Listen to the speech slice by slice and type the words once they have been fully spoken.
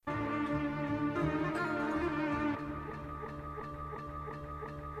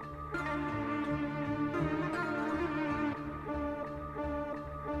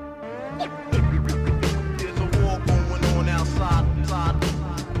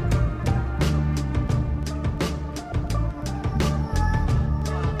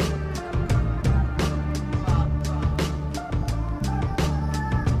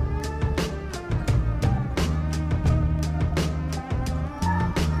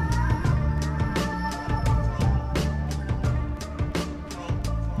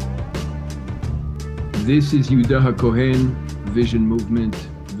This is Yudaha Cohen, Vision Movement,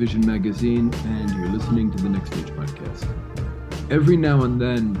 Vision Magazine, and you're listening to the Next Stage podcast. Every now and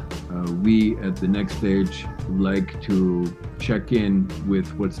then, we at the Next Stage like to check in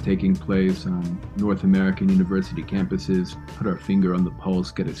with what's taking place on North American university campuses, put our finger on the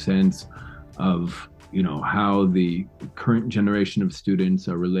pulse, get a sense of how the current generation of students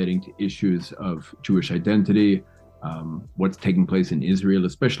are relating to issues of Jewish identity, what's taking place in Israel,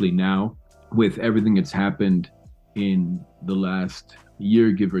 especially now with everything that's happened in the last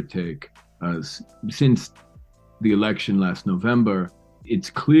year, give or take, since the election last November. It's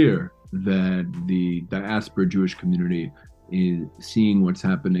clear that the diaspora Jewish community is seeing what's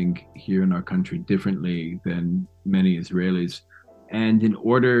happening here in our country differently than many Israelis. And in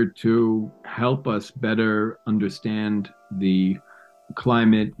order to help us better understand the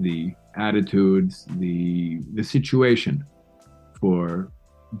climate, the attitudes, the situation for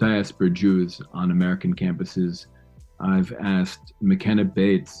diaspora Jews on American campuses, I've asked McKenna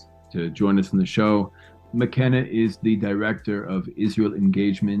Bates to join us on the show. McKenna is the director of Israel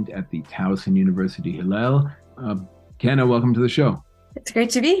engagement at the Towson University Hillel. Kenna, welcome to the show. It's great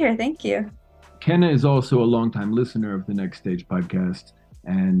to be here. Thank you. Kenna is also a longtime listener of the Next Stage podcast,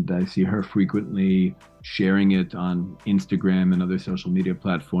 and I see her frequently sharing it on Instagram and other social media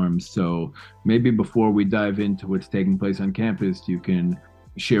platforms. So maybe before we dive into what's taking place on campus, you can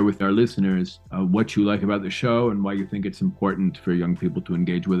share with our listeners what you like about the show and why you think it's important for young people to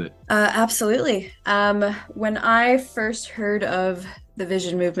engage with it. Absolutely. When I first heard of the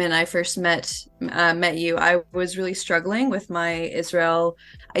Vision Movement, I first met you. I was really struggling with my Israel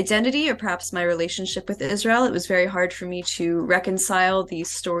identity, or perhaps my relationship with Israel. It was very hard for me to reconcile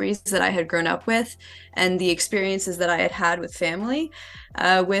these stories that I had grown up with and the experiences that I had had with family,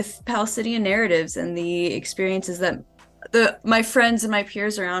 with Palestinian narratives and the experiences that my friends and my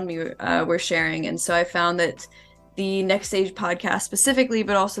peers around me were sharing. And so I found that the Next Stage podcast specifically,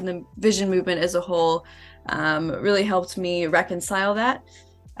 but also the Vision Movement as a whole, really helped me reconcile that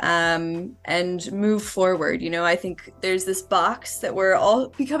and move forward. I think there's this box that we're all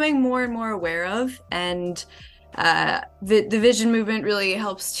becoming more and more aware of, and the Vision Movement really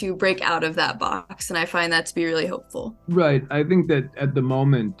helps to break out of that box, and I find that to be really hopeful. Right. I think that at the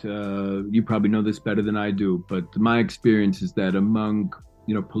moment, you probably know this better than I do, but my experience is that among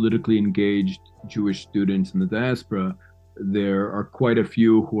politically engaged Jewish students in the diaspora, there are quite a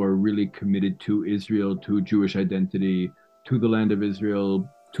few who are really committed to Israel, to Jewish identity, to the land of Israel,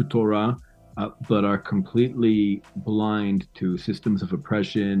 to Torah, but are completely blind to systems of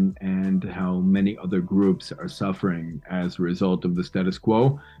oppression and how many other groups are suffering as a result of the status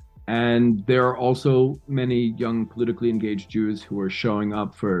quo. And there are also many young politically engaged Jews who are showing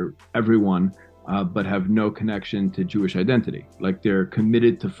up for everyone, but have no connection to Jewish identity. Like, they're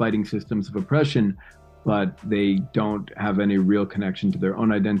committed to fighting systems of oppression, but they don't have any real connection to their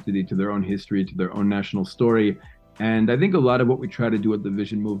own identity, to their own history, to their own national story. And I think a lot of what we try to do at the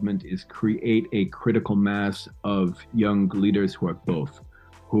Vision Movement is create a critical mass of young leaders who are both,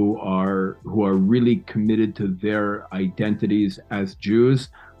 who are really committed to their identities as Jews,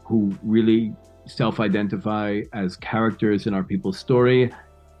 who really self-identify as characters in our people's story,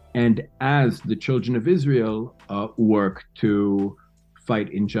 and as the children of Israel work to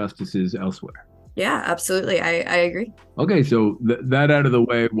fight injustices elsewhere. Yeah, absolutely. I agree. Okay, so that out of the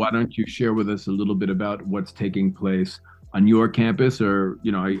way, why don't you share with us a little bit about what's taking place on your campus? Or,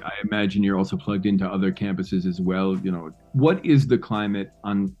 I imagine you're also plugged into other campuses as well. What is the climate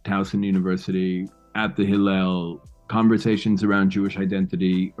on Towson University, at the Hillel, conversations around Jewish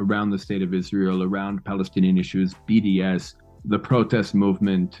identity, around the state of Israel, around Palestinian issues, BDS, the protest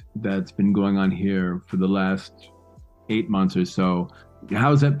movement that's been going on here for the last 8 months or so?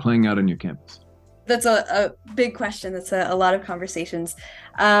 How's that playing out on your campus? That's a big question. That's a lot of conversations.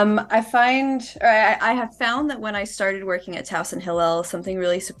 I have found that when I started working at Towson Hillel, something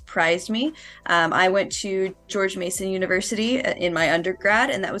really surprised me. I went to George Mason University in my undergrad,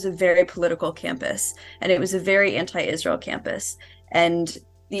 and that was a very political campus, and it was a very anti-Israel campus. And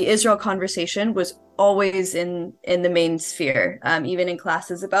the Israel conversation was always in the main sphere, even in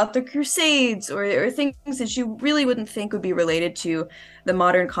classes about the Crusades or things that you really wouldn't think would be related to the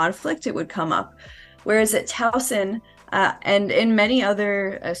modern conflict. It would come up. Whereas at Towson and in many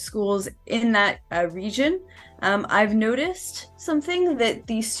other schools in that region, I've noticed something that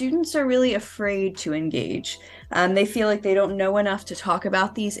these students are really afraid to engage. They feel like they don't know enough to talk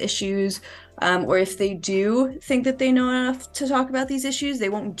about these issues, or if they do think that they know enough to talk about these issues, they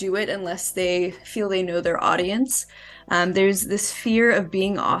won't do it unless they feel they know their audience. There's this fear of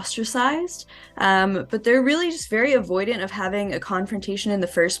being ostracized, but they're really just very avoidant of having a confrontation in the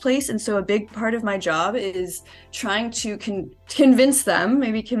first place. And so a big part of my job is trying to convince them,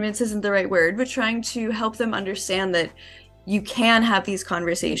 maybe convince isn't the right word, but trying to help them understand that you can have these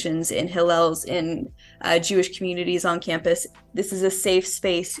conversations in Hillels, in Jewish communities on campus. This is a safe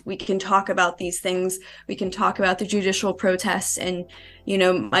space. We can talk about these things. We can talk about the judicial protests, and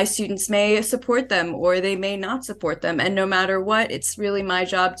my students may support them or they may not support them. And no matter what, it's really my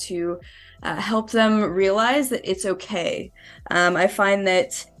job to help them realize that it's okay. I find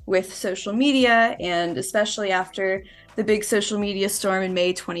that with social media, and especially after the big social media storm in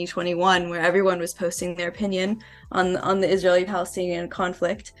May 2021, where everyone was posting their opinion on the Israeli-Palestinian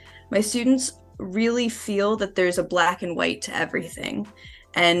conflict, my students really feel that there's a black and white to everything.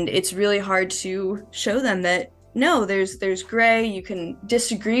 And it's really hard to show them that no, there's gray. You can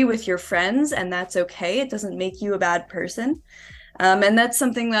disagree with your friends, and that's okay. It doesn't make you a bad person. And that's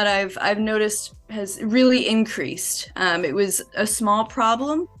something that I've noticed has really increased. It was a small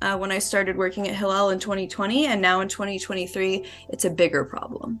problem when I started working at Hillel in 2020, and now in 2023, it's a bigger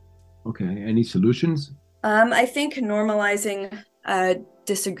problem. Okay. Any solutions? I think normalizing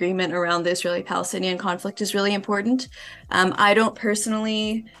disagreement around the Israeli-Palestinian conflict is really important. I don't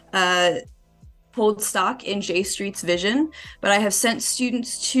personally hold stock in J Street's vision, but I have sent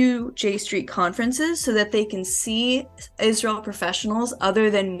students to J Street conferences so that they can see Israel professionals other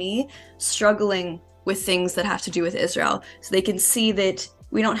than me struggling with things that have to do with Israel. So they can see that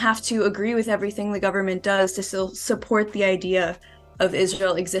we don't have to agree with everything the government does to still support the idea of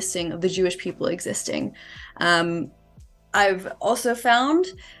Israel existing, of the Jewish people existing. I've also found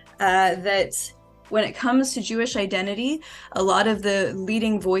that when it comes to Jewish identity, a lot of the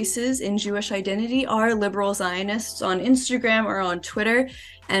leading voices in Jewish identity are liberal Zionists on Instagram or on Twitter.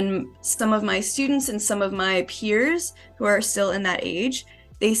 And some of my students and some of my peers who are still in that age,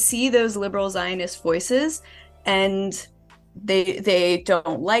 they see those liberal Zionist voices and they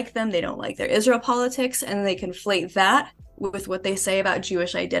don't like them. They don't like their Israel politics, and they conflate that with what they say about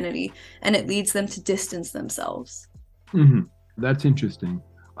Jewish identity, and it leads them to distance themselves. Mm-hmm. That's interesting.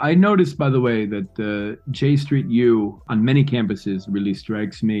 I noticed, by the way, that the J Street U on many campuses really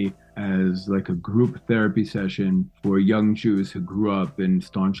strikes me as like a group therapy session for young Jews who grew up in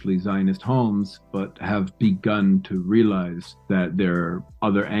staunchly Zionist homes, but have begun to realize that there are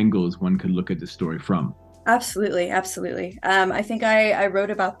other angles one could look at the story from. Absolutely, absolutely. I think I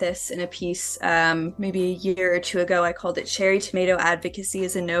wrote about this in a piece maybe a year or two ago. I called it Cherry Tomato Advocacy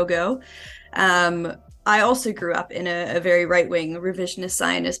is a No-Go. I also grew up in a very right-wing revisionist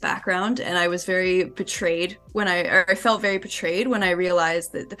Zionist background, and I was very betrayed I felt very betrayed when I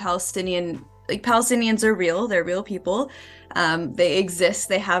realized that Palestinians are real, they're real people, they exist,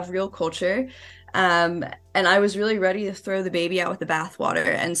 they have real culture, and I was really ready to throw the baby out with the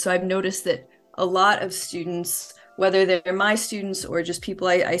bathwater. And so I've noticed that a lot of students, whether they're my students or just people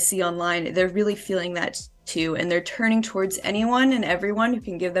I see online, they're really feeling that too, and they're turning towards anyone and everyone who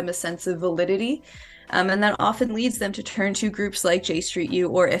can give them a sense of validity. And that often leads them to turn to groups like J Street U,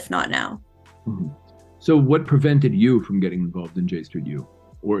 or If Not Now. Mm-hmm. So what prevented you from getting involved in J Street U,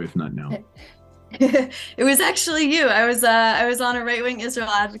 or If Not Now? It was actually you. I was on a right-wing Israel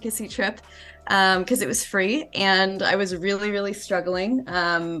advocacy trip because it was free, and I was really, really struggling.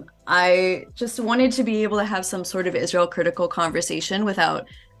 I just wanted to be able to have some sort of Israel critical conversation without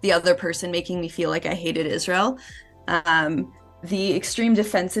the other person making me feel like I hated Israel. The extreme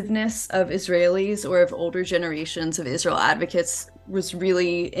defensiveness of Israelis or of older generations of Israel advocates was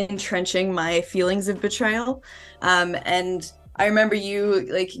really entrenching my feelings of betrayal. And I remember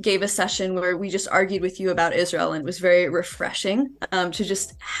you gave a session where we just argued with you about Israel, and it was very refreshing to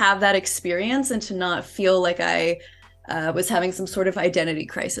just have that experience and to not feel like I was having some sort of identity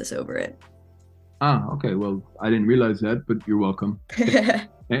crisis over it. Okay. Well, I didn't realize that, but you're welcome.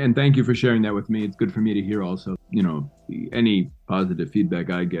 And thank you for sharing that with me. It's good for me to hear also. Any positive feedback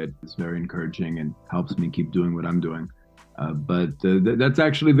I get is very encouraging and helps me keep doing what I'm doing. But that's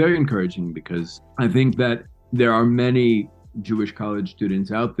actually very encouraging, because I think that there are many Jewish college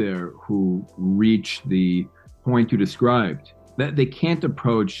students out there who reach the point you described, that they can't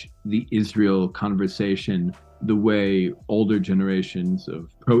approach the Israel conversation the way older generations of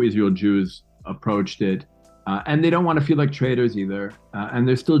pro-Israel Jews approached it. And they don't want to feel like traitors either. And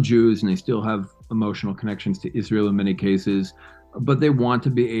they're still Jews, and they still have emotional connections to Israel in many cases. But they want to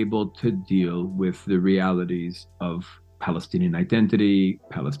be able to deal with the realities of Palestinian identity,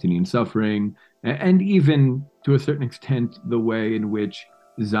 Palestinian suffering, and even to a certain extent, the way in which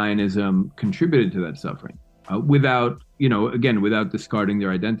Zionism contributed to that suffering, without discarding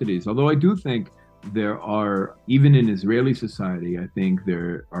their identities. Although I do think there are, even in Israeli society, I think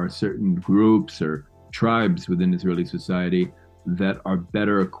there are certain groups or tribes within Israeli society that are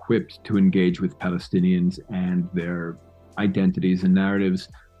better equipped to engage with Palestinians and their identities and narratives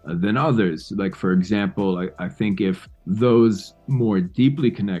than others. Like, for example, I think if those more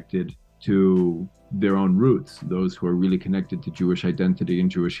deeply connected to their own roots, those who are really connected to Jewish identity and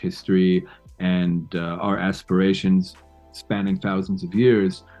Jewish history and our aspirations spanning thousands of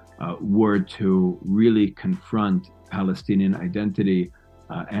years, were to really confront Palestinian identity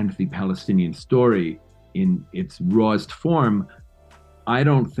and the Palestinian story in its rawest form, I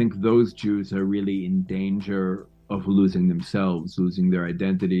don't think those Jews are really in danger of losing themselves, losing their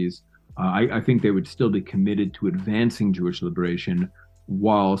identities. I think they would still be committed to advancing Jewish liberation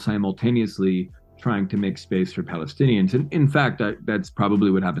while simultaneously trying to make space for Palestinians. And in fact, that's probably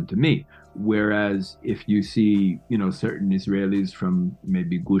what happened to me. Whereas if you see, certain Israelis from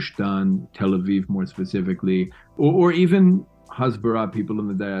maybe Gush Dan, Tel Aviv more specifically, or even Hasbara people in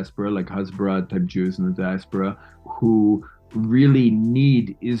the diaspora, like Hasbara type Jews in the diaspora, who really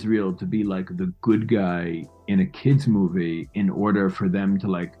need Israel to be like the good guy in a kids movie in order for them to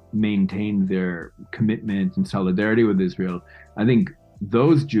like maintain their commitment and solidarity with Israel. I think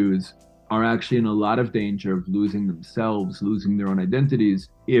those Jews are actually in a lot of danger of losing themselves, losing their own identities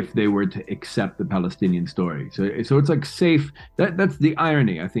if they were to accept the Palestinian story. So it's like safe. That's the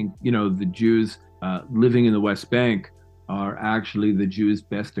irony. I think, the Jews living in the West Bank are actually the Jews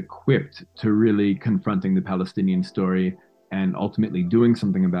best equipped to really confronting the Palestinian story and ultimately doing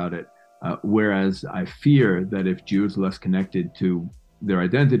something about it. Whereas I fear that if Jews less connected to their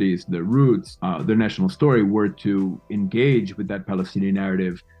identities, their roots, their national story were to engage with that Palestinian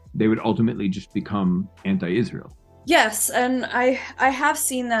narrative, they would ultimately just become anti-Israel. Yes, and I have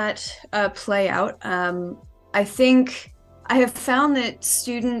seen that play out. I think I have found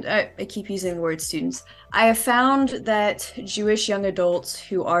that I keep using the word students. I have found that Jewish young adults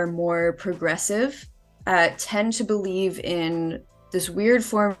who are more progressive tend to believe in this weird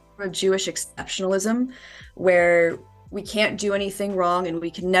form of Jewish exceptionalism where we can't do anything wrong and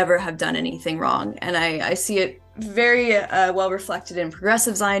we can never have done anything wrong. And I see it very well reflected in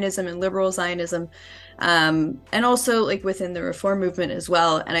progressive Zionism and liberal Zionism, and also like within the reform movement as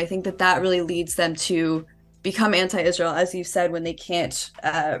well. And I think that really leads them to become anti-Israel, as you said, when they can't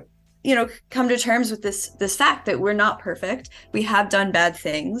come to terms with this fact that we're not perfect. We have done bad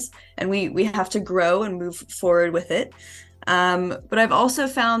things and we have to grow and move forward with it. But I've also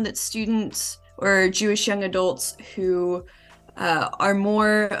found that students or Jewish young adults who are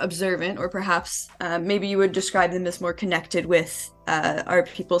more observant, or perhaps maybe you would describe them as more connected with our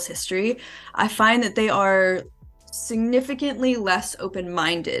people's history, I find that they are significantly less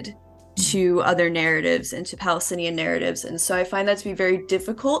open-minded to other narratives and to Palestinian narratives. And so I find that to be very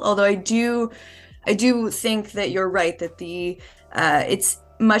difficult, although I do think that you're right, that it's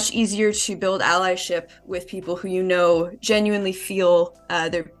much easier to build allyship with people who genuinely feel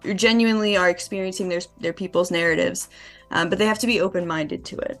they genuinely are experiencing their people's narratives, but they have to be open-minded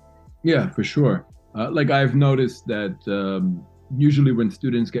to it. Yeah, for sure. Like I've noticed that usually when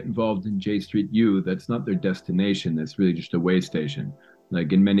students get involved in J Street U, that's not their destination. That's really just a way station.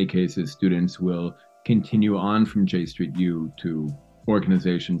 Like in many cases, students will continue on from J Street U to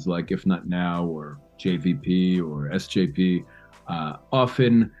organizations like If Not Now or JVP or SJP.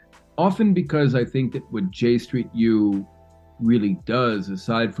 Often because I think that what J Street U really does,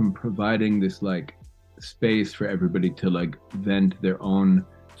 aside from providing this like space for everybody to like vent their own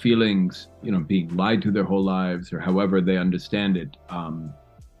feelings, being lied to their whole lives or however they understand it.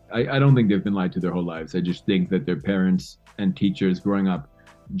 I don't think they've been lied to their whole lives. I just think that their parents and teachers growing up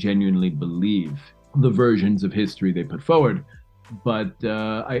genuinely believe the versions of history they put forward. But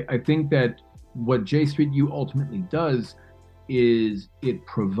I think that what J Street U ultimately does is it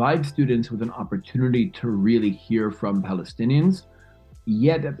provides students with an opportunity to really hear from Palestinians,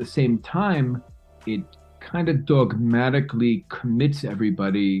 yet at the same time, it kind of dogmatically commits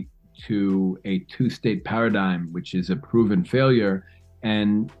everybody to a two-state paradigm, which is a proven failure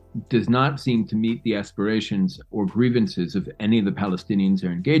and does not seem to meet the aspirations or grievances of any of the Palestinians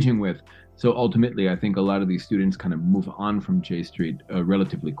they're engaging with. So ultimately, I think a lot of these students kind of move on from J Street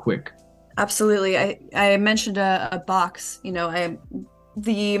relatively quick. Absolutely. I mentioned a box,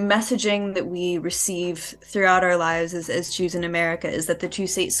 the messaging that we receive throughout our lives as Jews in America is that the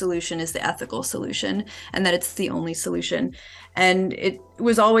two-state solution is the ethical solution and that it's the only solution. And it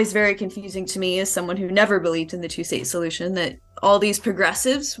was always very confusing to me as someone who never believed in the two-state solution that all these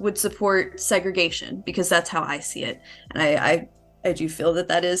progressives would support segregation, because that's how I see it. And I do feel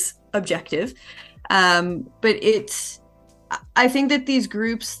that is objective. But I think that these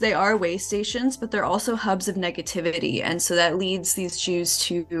groups, they are way stations, but they're also hubs of negativity. And so that leads these Jews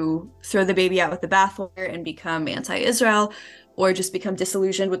to throw the baby out with the bathwater and become anti-Israel, or just become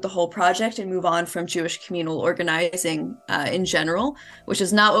disillusioned with the whole project and move on from Jewish communal organizing in general, which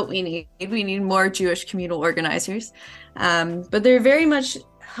is not what we need. We need more Jewish communal organizers. But they're very much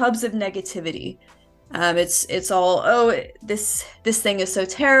hubs of negativity. It's all, oh, this thing is so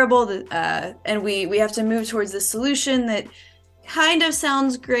terrible that, and we have to move towards this solution that kind of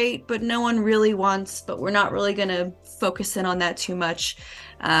sounds great, but no one really wants, but we're not really going to focus in on that too much.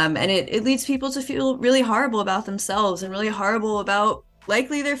 And it leads people to feel really horrible about themselves and really horrible about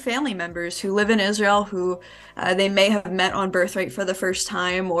likely their family members who live in Israel, who they may have met on Birthright for the first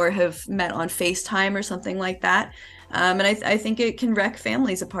time or have met on FaceTime or something like that. And I think it can wreck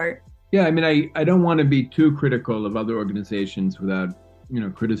families apart. Yeah, I mean, I don't want to be too critical of other organizations without,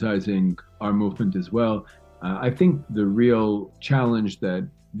 criticizing our movement as well. I think the real challenge that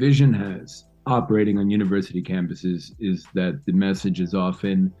Vision has operating on university campuses is that the message is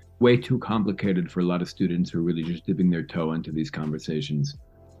often way too complicated for a lot of students who are really just dipping their toe into these conversations.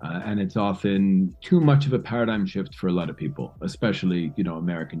 And it's often too much of a paradigm shift for a lot of people, especially,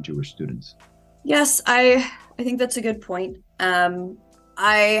 American Jewish students. Yes, I think that's a good point.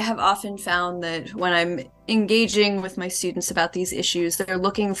 I have often found that when I'm engaging with my students about these issues, they're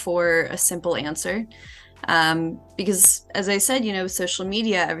looking for a simple answer. Because as I said, social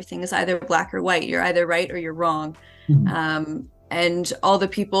media, everything is either black or white. You're either right or you're wrong. Mm-hmm. And all the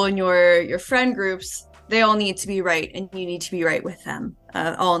people in your friend groups, they all need to be right, and you need to be right with them,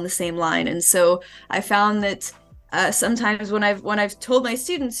 all in the same line. And so I found that sometimes when I've told my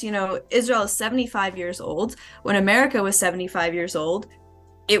students, Israel is 75 years old, when America was 75 years old,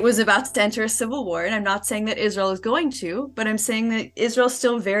 it was about to enter a civil war. And I'm not saying that Israel is going to, but I'm saying that Israel's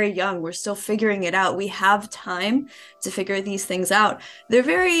still very young. We're still figuring it out. We have time to figure these things out. They're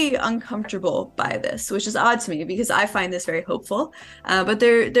very uncomfortable by this, which is odd to me because I find this very hopeful. But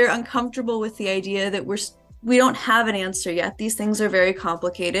they're uncomfortable with the idea that we don't have an answer yet. These things are very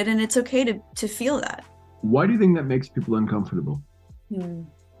complicated, and it's okay to feel that. Why do you think that makes people uncomfortable?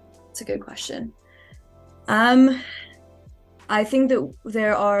 That's a good question. I think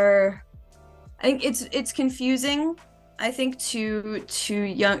that I think it's confusing, I think, to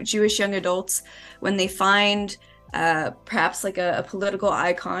Jewish young adults when they find perhaps like a political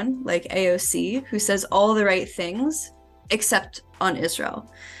icon like AOC who says all the right things except on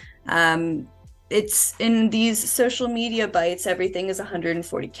Israel. It's in these social media bites, everything is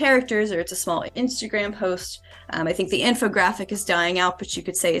 140 characters, or it's a small Instagram post. I think the infographic is dying out, but you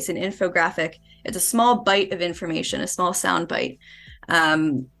could say it's an infographic. It's a small bite of information, a small sound bite.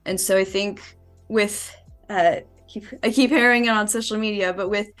 And so I think with, I keep hearing it on social media, but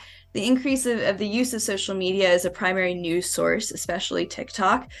with the increase of the use of social media as a primary news source, especially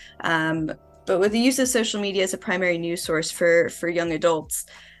TikTok, but with the use of social media as a primary news source for young adults,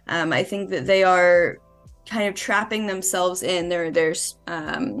 I think that they are kind of trapping themselves in. They're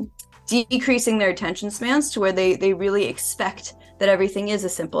decreasing their attention spans to where they really expect that everything is a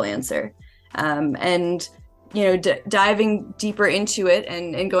simple answer. And diving deeper into it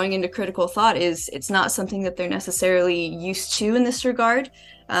and going into critical thought it's not something that they're necessarily used to in this regard,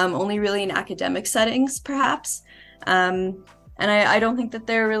 only really in academic settings, perhaps. And I don't think that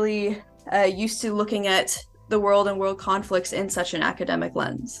they're really used to looking at the world and world conflicts in such an academic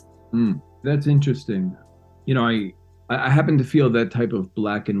lens. That's interesting. I happen to feel that type of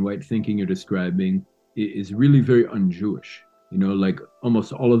black and white thinking you're describing is really very un-Jewish. Like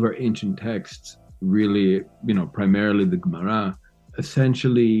almost all of our ancient texts really, primarily the Gemara,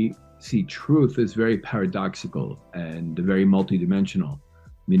 essentially see truth as very paradoxical and very multidimensional,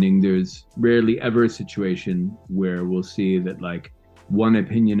 meaning there's rarely ever a situation where we'll see that like one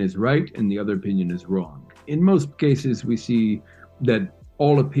opinion is right and the other opinion is wrong. In most cases, we see that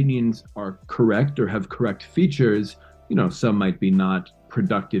all opinions are correct or have correct features. Some might be not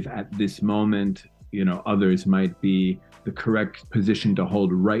productive at this moment. Others might be the correct position to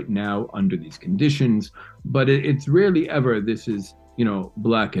hold right now under these conditions. But it's rarely ever this is,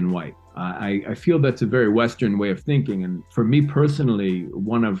 black and white. I feel that's a very Western way of thinking. And for me personally,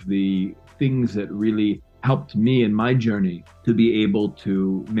 one of the things that really helped me in my journey to be able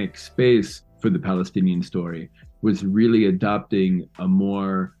to make space for the Palestinian story was really adopting a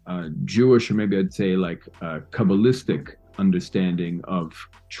more Jewish, or maybe I'd say like Kabbalistic understanding of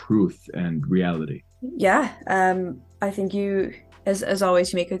truth and reality. Yeah, I think you, as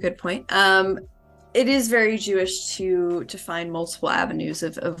always, you make a good point. It is very Jewish to find multiple avenues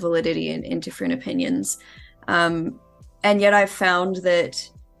of validity in different opinions. And yet I've found that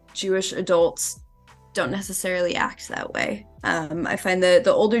Jewish adults don't necessarily act that way. I find that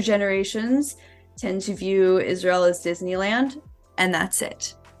the older generations tend to view Israel as Disneyland, and that's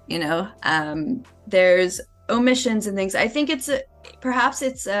it. There's omissions and things. I think perhaps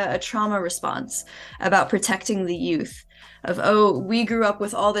it's a trauma response about protecting the youth. Of, oh, we grew up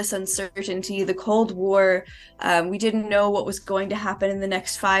with all this uncertainty, the Cold War, we didn't know what was going to happen in the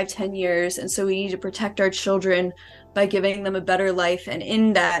next 5-10 years, and so we need to protect our children by giving them a better life. And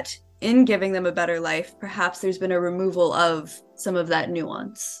in giving them a better life, perhaps there's been a removal of some of that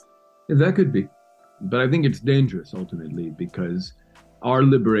nuance. Yeah, that could be. But I think it's dangerous ultimately because our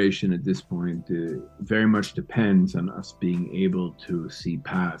liberation at this point very much depends on us being able to see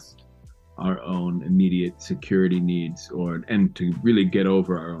past our own immediate security needs and to really get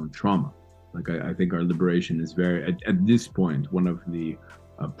over our own trauma. Like I think our liberation is at this point, one of the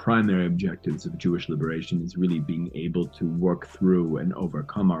primary objectives of Jewish liberation is really being able to work through and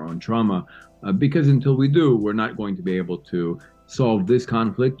overcome our own trauma, because until we do, we're not going to be able to solve this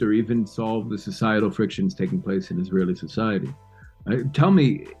conflict or even solve the societal frictions taking place in Israeli society. Tell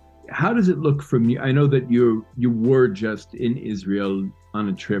me, how does it look from you? I know that you were just in Israel on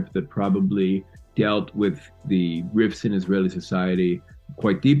a trip that probably dealt with the rifts in Israeli society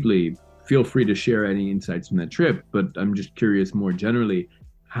quite deeply. Feel free to share any insights from that trip, but I'm just curious more generally,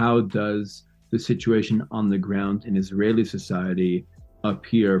 how does the situation on the ground in Israeli society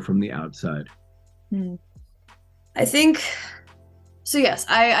appear from the outside? I think so. Yes,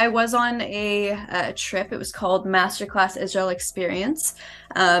 I was on a trip. It was called Masterclass Israel Experience.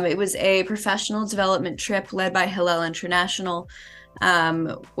 It was a professional development trip led by Hillel International,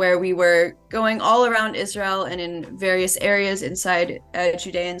 where we were going all around Israel and in various areas inside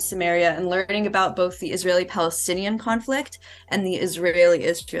Judea and Samaria and learning about both the Israeli-Palestinian conflict and the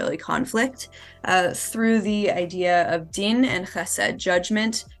Israeli-Israeli conflict through the idea of din and chesed,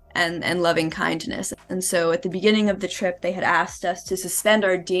 judgment and loving kindness. And so at the beginning of the trip, they had asked us to suspend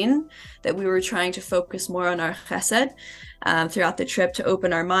our din, that we were trying to focus more on our chesed throughout the trip, to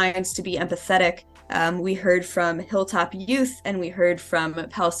open our minds, to be empathetic. We heard from Hilltop Youth and we heard from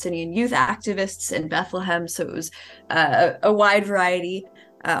Palestinian youth activists in Bethlehem. So it was a wide variety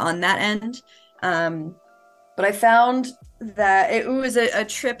on that end. But I found that it was a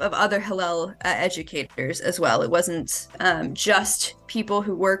trip of other Hillel educators as well. It wasn't just people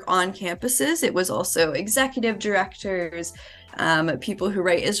who work on campuses. It was also executive directors, people who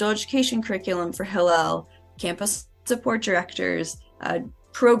write Israel education curriculum for Hillel, campus support directors,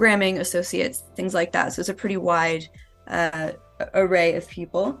 programming associates, things like that. So it's a pretty wide array of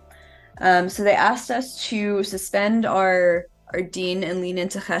people. So they asked us to suspend our din and lean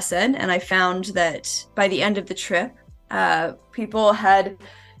into chesed. And I found that by the end of the trip, people had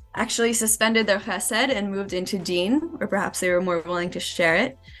actually suspended their chesed and moved into din, or perhaps they were more willing to share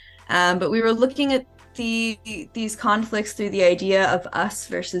it. But we were looking at these conflicts through the idea of us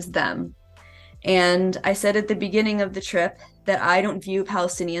versus them. And I said at the beginning of the trip that I don't view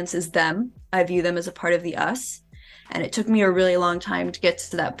Palestinians as them. I view them as a part of the us. And it took me a really long time to get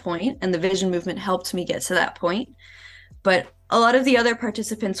to that point, and the Vision Movement helped me get to that point. But a lot of the other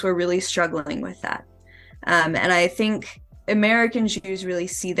participants were really struggling with that. And I think American Jews really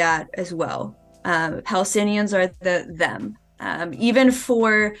see that as well. Palestinians are the them. Even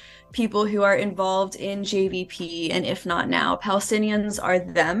for people who are involved in JVP, and if not now, Palestinians are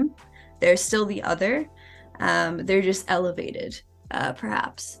them. They're still the other. They're just elevated,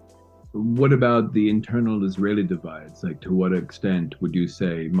 perhaps. What about the internal Israeli divides? Like, to what extent would you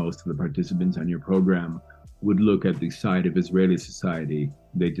say most of the participants on your program would look at the side of Israeli society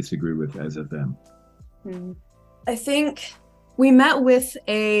they disagree with as a them? I think we met with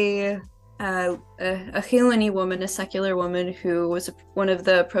a Chiloni woman, a secular woman, who was one of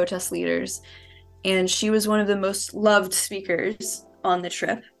the protest leaders, and she was one of the most loved speakers on the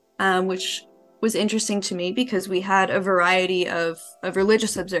trip, which was interesting to me because we had a variety of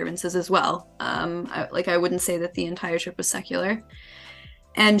religious observances as well. I wouldn't say that the entire trip was secular.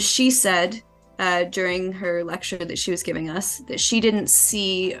 And she said during her lecture that she was giving us that she didn't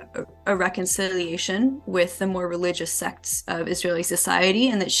see a reconciliation with the more religious sects of Israeli society,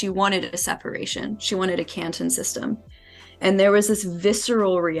 and that she wanted a separation. She wanted a canton system. And there was this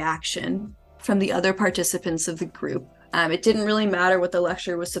visceral reaction from the other participants of the group. It didn't really matter what the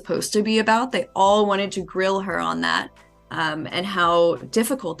lecture was supposed to be about. They all wanted to grill her on that, and how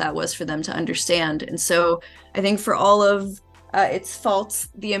difficult that was for them to understand. And so I think for all of its faults,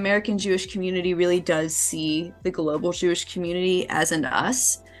 the American Jewish community really does see the global Jewish community as an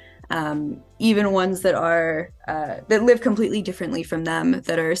us, even ones that are that live completely differently from them,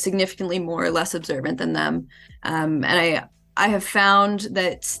 that are significantly more or less observant than them. And I have found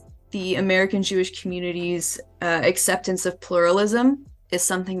that the American Jewish community's acceptance of pluralism is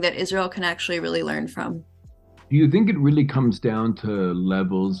something that Israel can actually really learn from. Do you think it really comes down to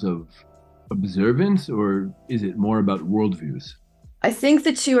levels of observance, or is it more about worldviews? I think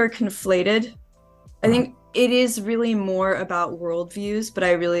the two are conflated. I Uh, think it is really more about worldviews, but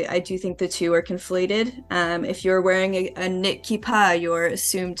I do think the two are conflated. If you're wearing a knit kippah, you're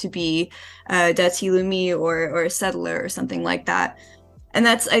assumed to be dati lumi or a settler or something like that. And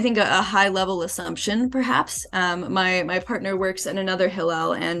that's, I think, a high level assumption, perhaps. My partner works in another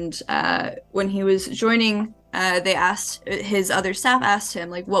Hillel, and when he was joining, they asked his other staff asked him,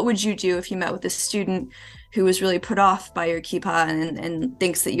 like, what would you do if you met with a student who was really put off by your kippah and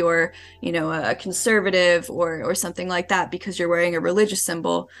thinks that you're, a conservative or something like that because you're wearing a religious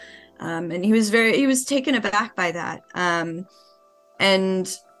symbol. And he was taken aback by that. And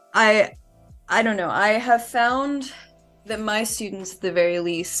I I don't know. I have found that my students, at the very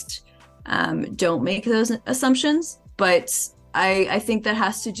least, don't make those assumptions, but I think that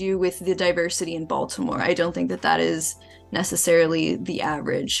has to do with the diversity in Baltimore. I don't think that that is necessarily the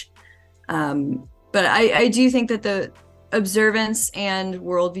average. But I do think that the observance and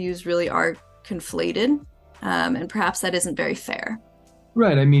worldviews really are conflated, and perhaps that isn't very fair.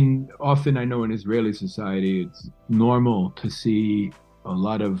 Right. I mean, often I know in Israeli society, it's normal to see a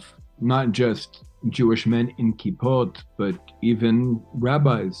lot of not just Jewish men in kippot, but even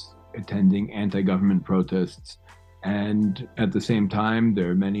rabbis attending anti-government protests. And at the same time, there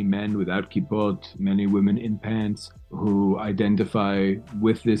are many men without kippot, many women in pants who identify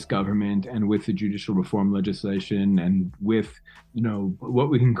with this government and with the judicial reform legislation and with, what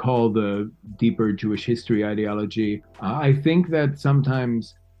we can call the deeper Jewish history ideology. I think that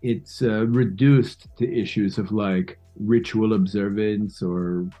sometimes it's reduced to issues of like ritual observance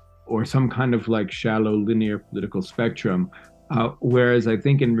or some kind of like shallow linear political spectrum. Whereas I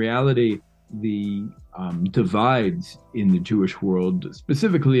think in reality, the divides in the Jewish world,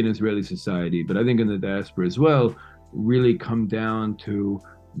 specifically in Israeli society, but I think in the diaspora as well, really come down to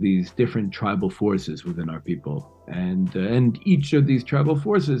these different tribal forces within our people. And each of these tribal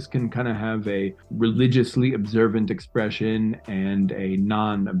forces can kind of have a religiously observant expression and a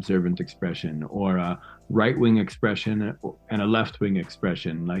non-observant expression, or a right-wing expression and a left-wing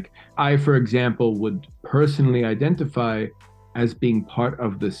expression. Like I, for example, would personally identify as being part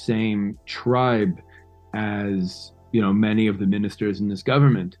of the same tribe as, many of the ministers in this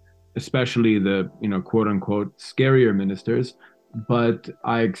government, especially the, quote unquote, scarier ministers. But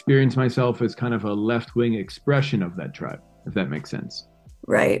I experience myself as kind of a left-wing expression of that tribe, if that makes sense.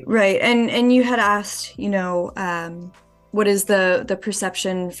 Right, right. And you had asked, what is the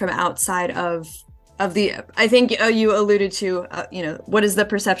perception from outside of the, I think you alluded to, what is the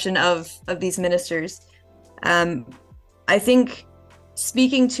perception of these ministers? I think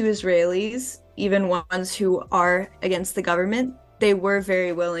speaking to Israelis, even ones who are against the government, they were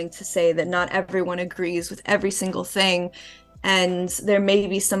very willing to say that not everyone agrees with every single thing, and there may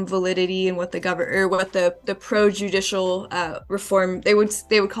be some validity in what the government or what the pro-judicial reform, they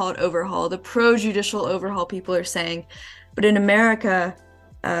would call it overhaul, the pro-judicial overhaul people are saying. But in America,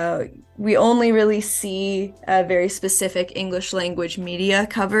 we only really see very specific English language media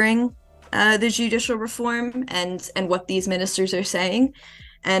covering the judicial reform and what these ministers are saying.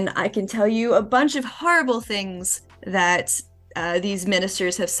 And I can tell you a bunch of horrible things that these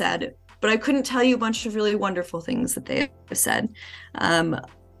ministers have said, but I couldn't tell you a bunch of really wonderful things that they have said.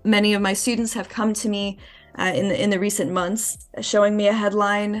 Many of my students have come to me in the recent months, showing me a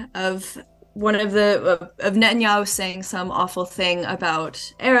headline of one of Netanyahu saying some awful thing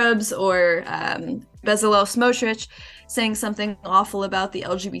about Arabs, or Bezalel Smotrich saying something awful about the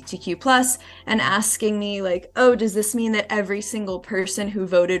LGBTQ plus, and asking me like, oh, does this mean that every single person who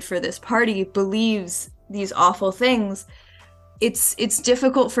voted for this party believes these awful things? It's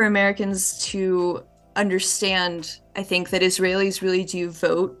difficult for Americans to understand, I think, that Israelis really do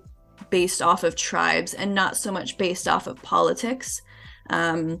vote based off of tribes and not so much based off of politics.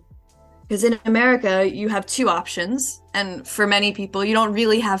 Because in America, you have two options. And for many people, you don't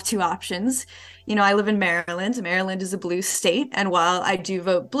really have two options. I live in Maryland. Maryland is a blue state. And while I do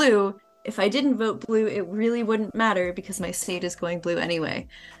vote blue, if I didn't vote blue, it really wouldn't matter because my state is going blue anyway.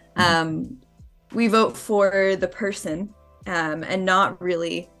 We vote for the person, and not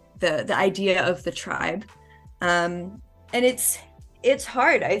really the idea of the tribe. And it's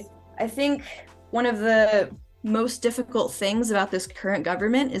hard. I think one of the most difficult things about this current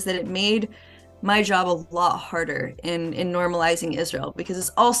government is that it made my job a lot harder in normalizing Israel,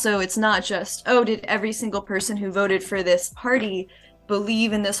 because it's not just, oh, did every single person who voted for this party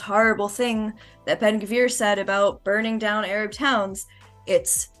believe in this horrible thing that Ben Gvir said about burning down Arab towns?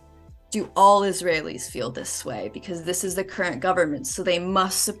 It's, do all Israelis feel this way? Because this is the current government, so they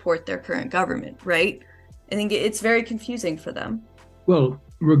must support their current government, right? I think it's very confusing for them. Well,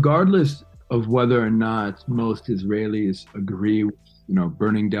 regardless of whether or not most Israelis agree with,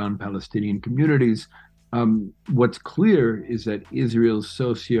 burning down Palestinian communities, what's clear is that Israel's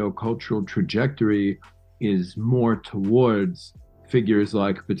socio-cultural trajectory is more towards figures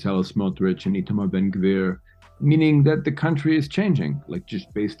like Bezalel Smotrich and Itamar Ben-Gvir, meaning that the country is changing, like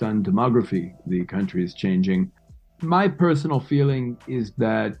just based on demography, the country is changing. My personal feeling is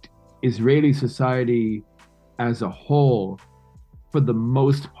that Israeli society as a whole, for the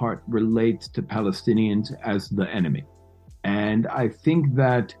most part, relates to Palestinians as the enemy. And I think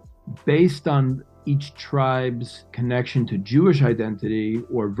that based on each tribe's connection to Jewish identity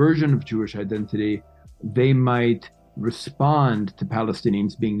or version of Jewish identity, they might respond to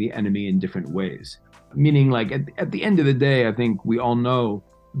Palestinians being the enemy in different ways. Meaning, like, at the end of the day, I think we all know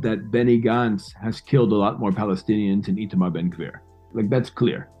that Benny Gantz has killed a lot more Palestinians than Itamar Ben-Gvir. Like, that's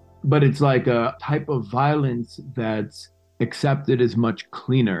clear. But it's like a type of violence that's accepted as much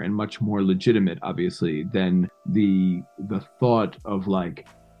cleaner and much more legitimate, obviously, than the thought of like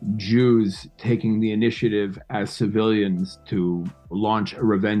Jews taking the initiative as civilians to launch a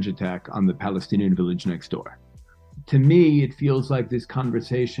revenge attack on the Palestinian village next door. To me, it feels like this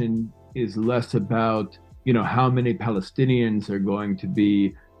conversation is less about, how many Palestinians are going to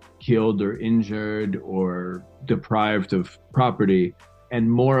be killed or injured or deprived of property, and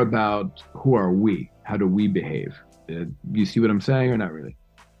more about who are we? How do we behave? You see what I'm saying, or not really?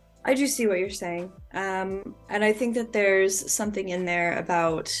 I do see what you're saying. And I think that there's something in there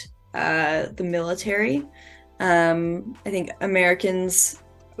about the military. I think Americans,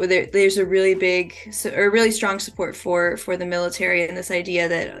 there's a really big or really strong support for the military, and this idea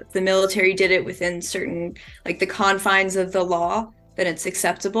that the military did it within certain, like, the confines of the law, that it's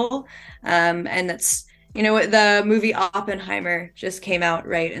acceptable. And that's, the movie Oppenheimer just came out,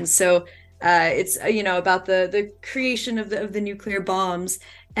 right? And so it's about the creation of the nuclear bombs,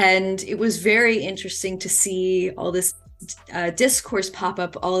 and it was very interesting to see all this discourse pop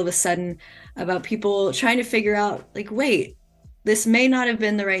up all of a sudden about people trying to figure out, like, wait, this may not have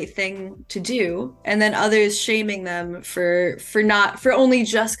been the right thing to do, and then others shaming them for only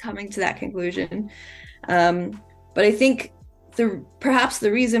just coming to that conclusion. But I think perhaps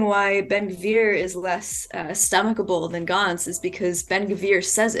the reason why Ben-Gvir is less stomachable than Gantz is because Ben-Gvir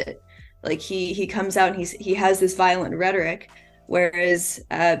says it. Like, he comes out and he has this violent rhetoric, whereas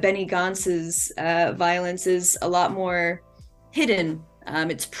Benny Gantz's violence is a lot more hidden.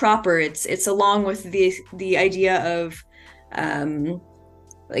 It's proper. It's along with the idea of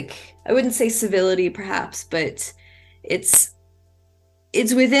like, I wouldn't say civility perhaps, but it's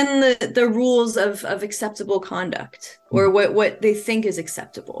within the rules of acceptable conduct, or what they think is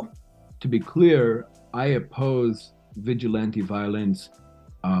acceptable. To be clear, I oppose vigilante violence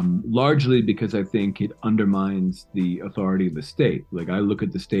largely because I think it undermines the authority of the state. Like, I look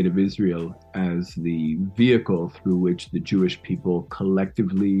at the state of Israel as the vehicle through which the Jewish people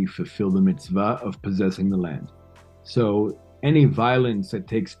collectively fulfill the mitzvah of possessing the land. So any violence that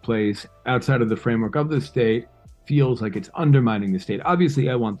takes place outside of the framework of the state feels like it's undermining the state. Obviously,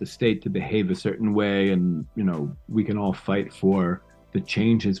 I want the state to behave a certain way, and, we can all fight for the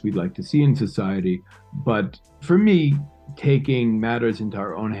changes we'd like to see in society. But for me, taking matters into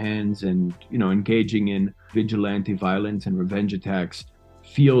our own hands and, engaging in vigilante violence and revenge attacks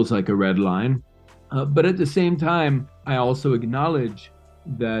feels like a red line. But at the same time, I also acknowledge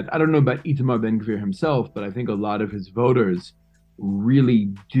that, I don't know about Itamar Ben-Gvir himself, but I think a lot of his voters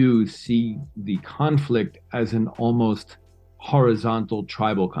really do see the conflict as an almost horizontal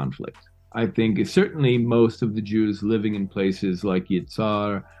tribal conflict. I think certainly most of the Jews living in places like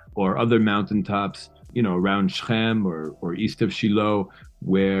Yitzhar or other mountaintops, around Shechem or east of Shiloh,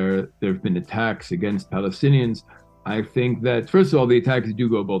 where there have been attacks against Palestinians. I think that, first of all, the attacks do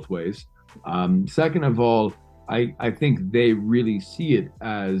go both ways. Second of all, I think they really see it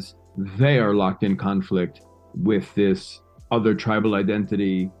as they are locked in conflict with this other tribal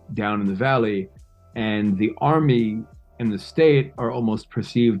identity down in the valley, and the army and the state are almost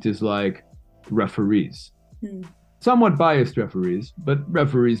perceived as like referees. Somewhat biased referees, but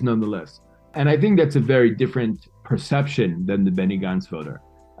referees nonetheless. And I think that's a very different perception than the Benny Gantz voter.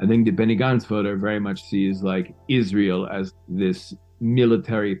 I think the Benny Gantz voter very much sees like Israel as this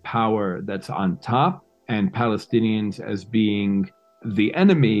military power that's on top, and Palestinians as being the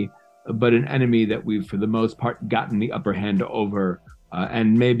enemy, but an enemy that we've, for the most part, gotten the upper hand over.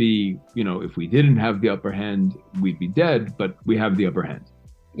 And maybe, if we didn't have the upper hand, we'd be dead, but we have the upper hand.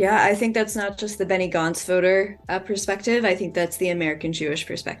 Yeah, I think that's not just the Benny Gantz voter perspective. I think that's the American Jewish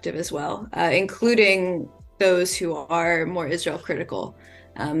perspective as well, including those who are more Israel critical.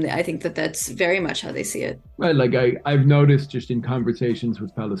 I think that that's very much how they see it. Right, like I've noticed just in conversations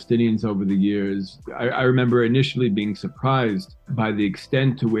with Palestinians over the years, I remember initially being surprised by the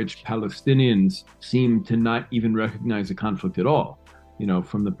extent to which Palestinians seem to not even recognize the conflict at all. You know,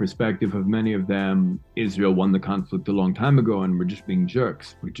 from the perspective of many of them, Israel won the conflict a long time ago and we're just being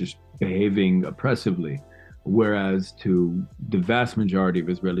jerks. We're just behaving oppressively. Whereas to the vast majority of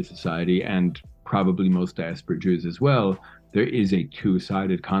Israeli society and probably most diaspora Jews as well, there is a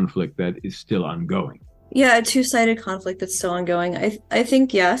two-sided conflict that is still ongoing. Yeah, a two-sided conflict that's still ongoing. I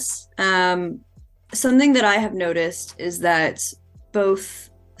think yes. Something that I have noticed is that both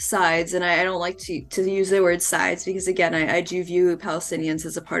sides, and I don't like to use the word sides because again, I do view Palestinians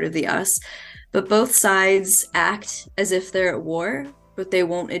as a part of the us, but both sides act as if they're at war, but they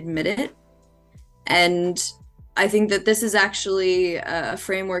won't admit it. And I think that this is actually a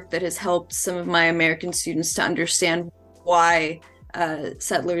framework that has helped some of my American students to understand why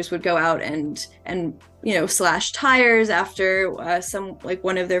settlers would go out and slash tires after some like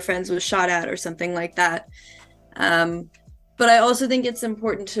one of their friends was shot at or something like that. But I also think it's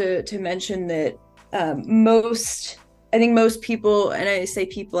important to mention that I think most people, and I say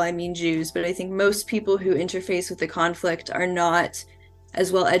people, I mean Jews, but I think most people who interface with the conflict are not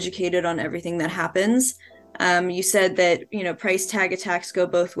as well educated on everything that happens. You said that, price tag attacks go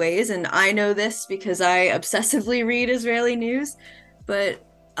both ways, and I know this because I obsessively read Israeli news, but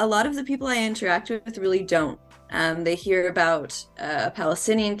a lot of the people I interact with really don't. They hear about a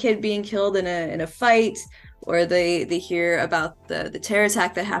Palestinian kid being killed in a fight, or they hear about the terror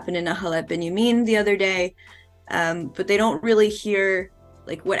attack that happened in Nahalet Benjamin the other day, but they don't really hear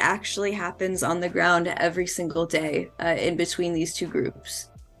like what actually happens on the ground every single day in between these two groups.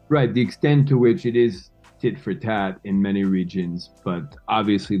 Right, the extent to which it is tit for tat in many regions, but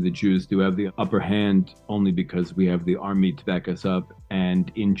obviously the Jews do have the upper hand only because we have the army to back us up.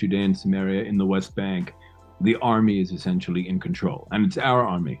 And in Judea and Samaria, in the West Bank, the army is essentially in control, and it's our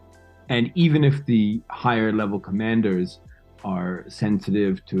army. And even if the higher level commanders are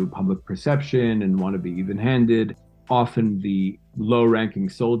sensitive to public perception and want to be even handed, often the low ranking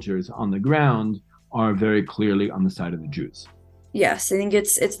soldiers on the ground are very clearly on the side of the Jews. Yes, I think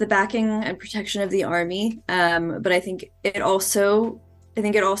it's the backing and protection of the army. But I think it also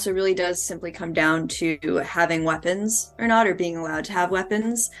really does simply come down to having weapons or not, or being allowed to have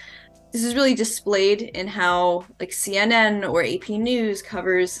weapons. This is really displayed in how like CNN or AP News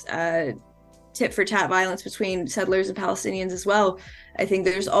covers tit for tat violence between settlers and Palestinians as well. I think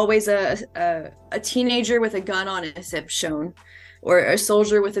there's always a teenager with a gun on his hip shown, or a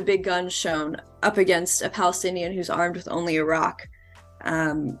soldier with a big gun shown up against a Palestinian who's armed with only a rock.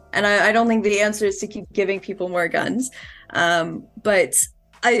 And I don't think the answer is to keep giving people more guns. But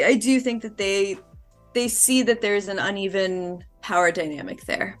I do think that they see that there's an uneven power dynamic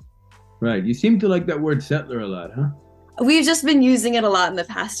there. Right. You seem to like that word settler a lot, huh? We've just been using it a lot in the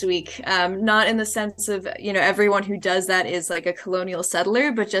past week, not in the sense of, everyone who does that is like a colonial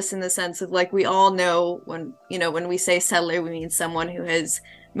settler, but just in the sense of like we all know when we say settler, we mean someone who has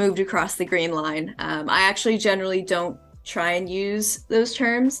moved across the green line. I actually generally don't try and use those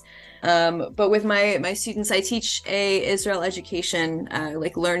terms. But with my students, I teach a Israel education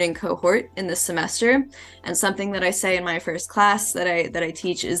like learning cohort in this semester, and something that I say in my first class that I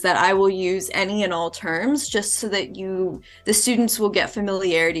teach is that I will use any and all terms just so that the students will get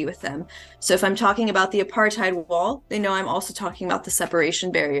familiarity with them. So if I'm talking about the apartheid wall, they know I'm also talking about the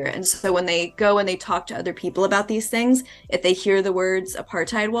separation barrier. And so when they go and they talk to other people about these things, if they hear the words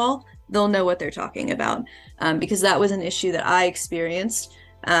apartheid wall, they'll know what they're talking about, because that was an issue that I experienced.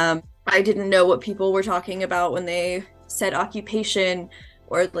 I didn't know what people were talking about when they said occupation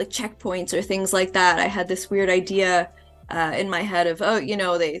or like checkpoints or things like that. I had this weird idea in my head of,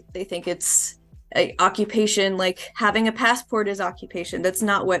 they think it's occupation, like having a passport is occupation. That's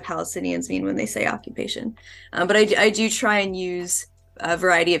not what Palestinians mean when they say occupation. But I do try and use a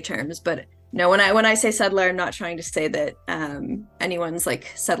variety of terms. But no, when I say settler, I'm not trying to say that anyone's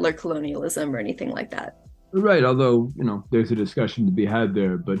like settler colonialism or anything like that. Right, although, there's a discussion to be had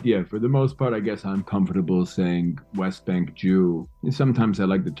there. But yeah, for the most part, I guess I'm comfortable saying West Bank Jew. Sometimes I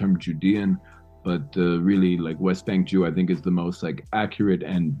like the term Judean, but really, like West Bank Jew, I think is the most like accurate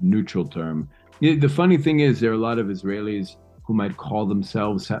and neutral term. Yeah, the funny thing is, there are a lot of Israelis who might call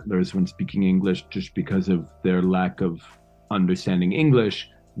themselves settlers when speaking English just because of their lack of understanding English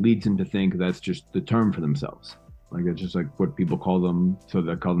leads them to think that's just the term for themselves. Like it's just like what people call them, so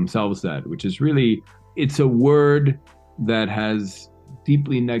they call themselves that, which is really, it's a word that has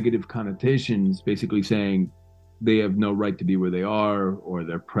deeply negative connotations, basically saying they have no right to be where they are, or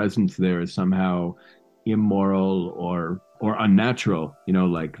their presence there is somehow immoral or unnatural,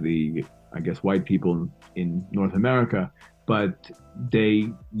 like the, I guess, white people in North America. But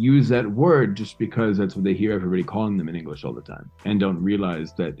they use that word just because that's what they hear everybody calling them in English all the time, and don't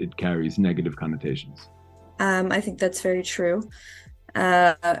realize that it carries negative connotations. I think that's very true.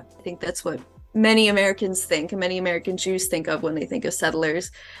 I think that's what many Americans think, and many American Jews think of when they think of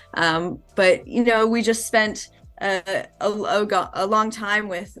settlers. But we just spent a long time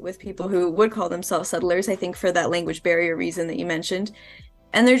with people who would call themselves settlers. I think for that language barrier reason that you mentioned,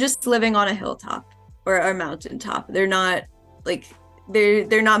 and they're just living on a hilltop or a mountaintop. They're not like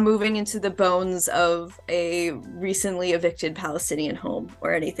they're not moving into the bones of a recently evicted Palestinian home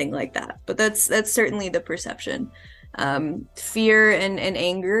or anything like that. But that's certainly the perception. Fear and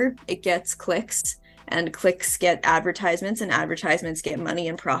anger, it gets clicks, and clicks get advertisements, and advertisements get money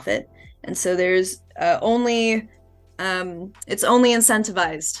and profit. And so there's it's only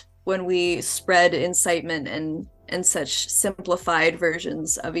incentivized when we spread incitement and such simplified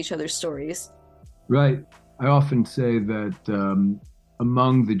versions of each other's stories. Right. I often say that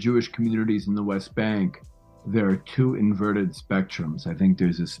among the Jewish communities in the West Bank, there are two inverted spectrums. I think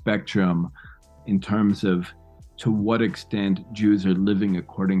there's a spectrum in terms of to what extent Jews are living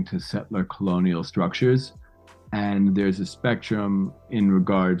according to settler colonial structures. And there's a spectrum in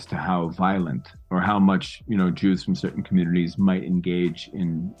regards to how violent or how much, Jews from certain communities might engage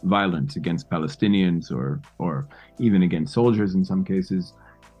in violence against Palestinians or even against soldiers in some cases.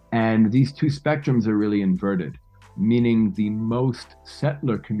 And these two spectrums are really inverted, meaning the most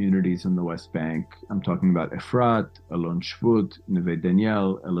settler communities in the West Bank, I'm talking about Efrat, Alon Shvut, Neve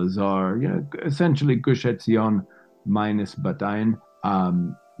Daniel, Elazar, essentially Gush Etzion minus Batayin,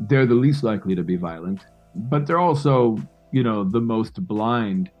 they're the least likely to be violent, but they're also, the most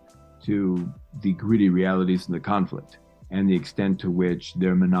blind to the gritty realities of the conflict and the extent to which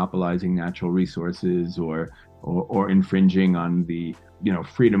they're monopolizing natural resources or infringing on the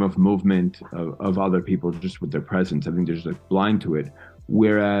freedom of movement of other people just with their presence. I think they're just blind to it.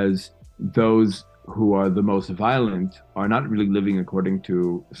 Whereas those who are the most violent are not really living according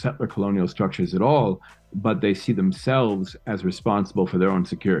to settler colonial structures at all, but they see themselves as responsible for their own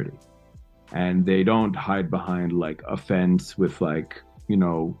security. And they don't hide behind like a fence with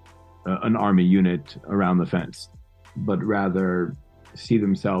an army unit around the fence, but rather see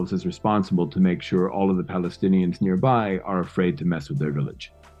themselves as responsible to make sure all of the Palestinians nearby are afraid to mess with their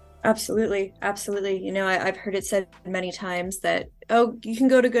village. Absolutely. Absolutely. I've heard it said many times that, oh, you can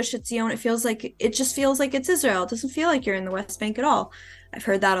go to Gush Etzion. It just feels like it's Israel. It doesn't feel like you're in the West Bank at all. I've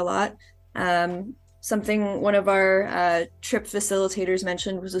heard that a lot. Something one of our trip facilitators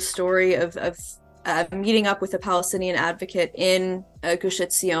mentioned was a story of meeting up with a Palestinian advocate in Gush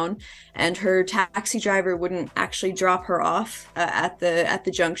Etzion, and her taxi driver wouldn't actually drop her off at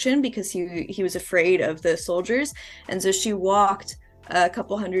the junction because he was afraid of the soldiers, and so she walked a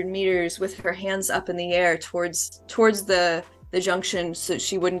couple hundred meters with her hands up in the air towards the junction so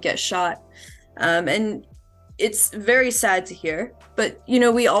she wouldn't get shot. And it's very sad to hear, but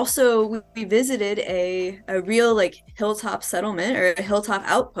we visited a real like hilltop settlement or a hilltop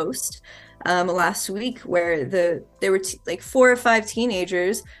outpost last week where there were like 4 or 5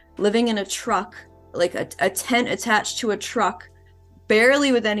 teenagers living in a truck, like a tent attached to a truck,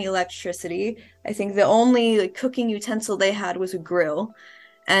 barely with any electricity. I think the only like cooking utensil they had was a grill,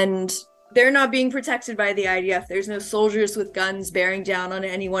 and they're not being protected by the IDF. There's no soldiers with guns bearing down on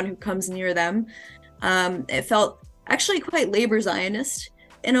anyone who comes near them. It felt actually quite labor Zionist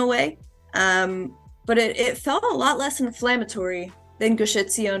in a way, but it felt a lot less inflammatory than Gush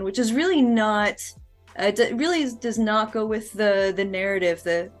Etzion, which is really not, it really does not go with the narrative,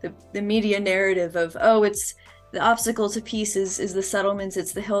 the media narrative of, oh, it's the obstacle to peace is the settlements,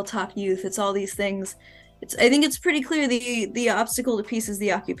 it's the hilltop youth, it's all these things. I think it's pretty clear the obstacle to peace is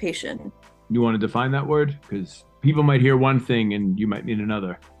the occupation. You want to define that word? Because people might hear one thing and you might mean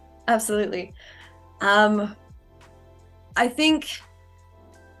another. Absolutely. I think,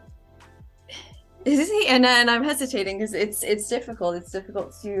 and I'm hesitating because it's difficult. It's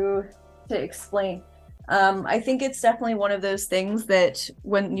difficult to explain. I think it's definitely one of those things that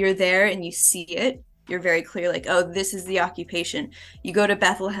when you're there and you see it, you're very clear, like, oh, this is the occupation. You go to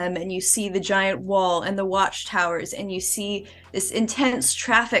Bethlehem and you see the giant wall and the watchtowers and you see this intense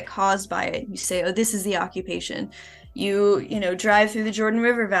traffic caused by it. You say, oh, this is the occupation. You drive through the Jordan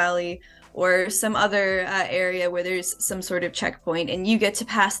River Valley or some other area where there's some sort of checkpoint and you get to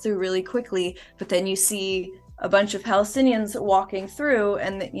pass through really quickly, but then you see a bunch of Palestinians walking through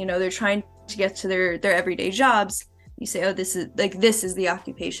and they're trying to get to their everyday jobs. you say, oh, this is the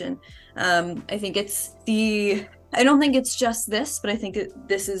occupation. I think I don't think it's just this, but I think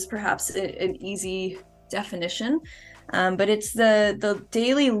this is perhaps an easy definition. But it's the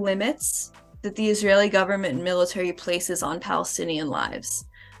daily limits that the Israeli government and military places on Palestinian lives,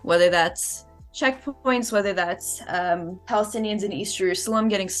 whether that's checkpoints, whether that's Palestinians in East Jerusalem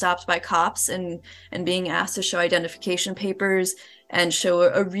getting stopped by cops and being asked to show identification papers and show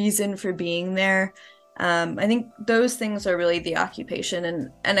a reason for being there. I think those things are really the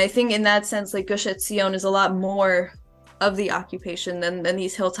occupation, and I think in that sense, like Gush Etzion is a lot more of the occupation than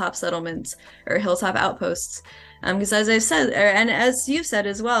these hilltop settlements or hilltop outposts. Because as I said, and as you've said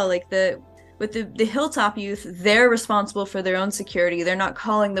as well, like with the hilltop youth, they're responsible for their own security. They're not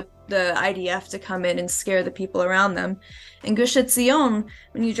calling the IDF to come in and scare the people around them. In Gush Etzion,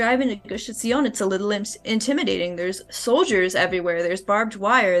 when you drive into Gush Etzion, it's a little intimidating. There's soldiers everywhere. There's barbed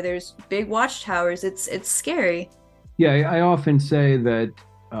wire. There's big watchtowers. It's scary. Yeah, I often say that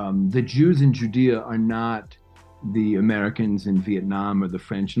the Jews in Judea are not the Americans in Vietnam or the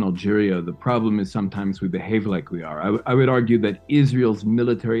French in Algeria. The problem is sometimes we behave like we are. I would argue that Israel's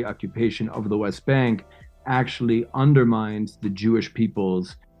military occupation of the West Bank actually undermines the Jewish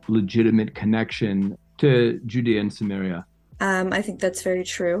people's legitimate connection to Judea and Samaria. I think that's very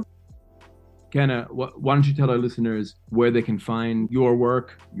true. Kenna, why don't you tell our listeners where they can find your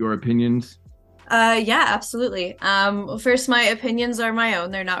work, your opinions? Yeah, absolutely. First, my opinions are my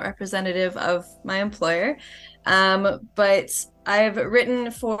own. They're not representative of my employer. But I've written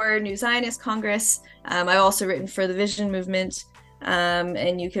for New Zionist Congress. I've also written for the Vision Movement.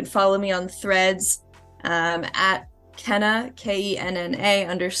 And you can follow me on Threads at Kenna, KENNA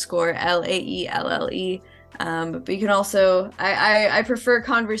 _ LAELLE. But you can also, I prefer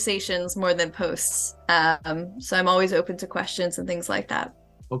conversations more than posts. So I'm always open to questions and things like that.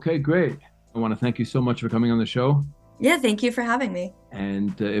 Okay, great. I want to thank you so much for coming on the show. Yeah, thank you for having me.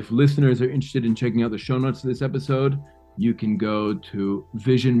 And if listeners are interested in checking out the show notes of this episode, you can go to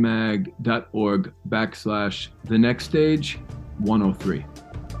visionmag.org /the next stage 103.